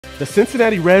The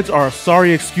Cincinnati Reds are a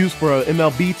sorry excuse for an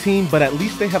MLB team, but at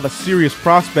least they have a serious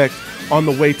prospect on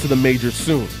the way to the majors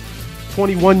soon.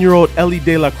 21-year-old Elly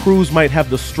Cruz might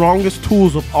have the strongest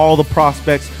tools of all the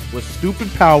prospects with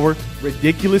stupid power,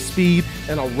 ridiculous speed,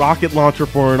 and a rocket launcher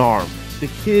for an arm. The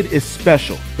kid is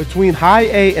special. Between high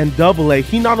A and double A,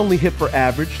 he not only hit for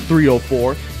average,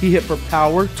 304, he hit for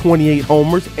power, 28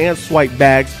 homers, and swipe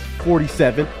bags,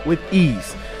 47, with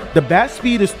ease. The bat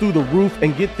speed is through the roof,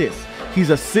 and get this, he's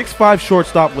a 6'5"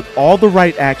 shortstop with all the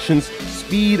right actions,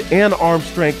 speed, and arm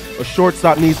strength a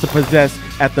shortstop needs to possess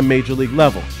at the major league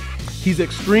level. He's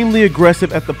extremely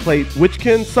aggressive at the plate, which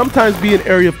can sometimes be an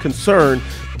area of concern,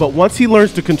 but once he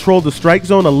learns to control the strike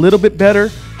zone a little bit better,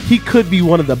 he could be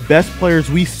one of the best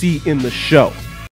players we see in the show.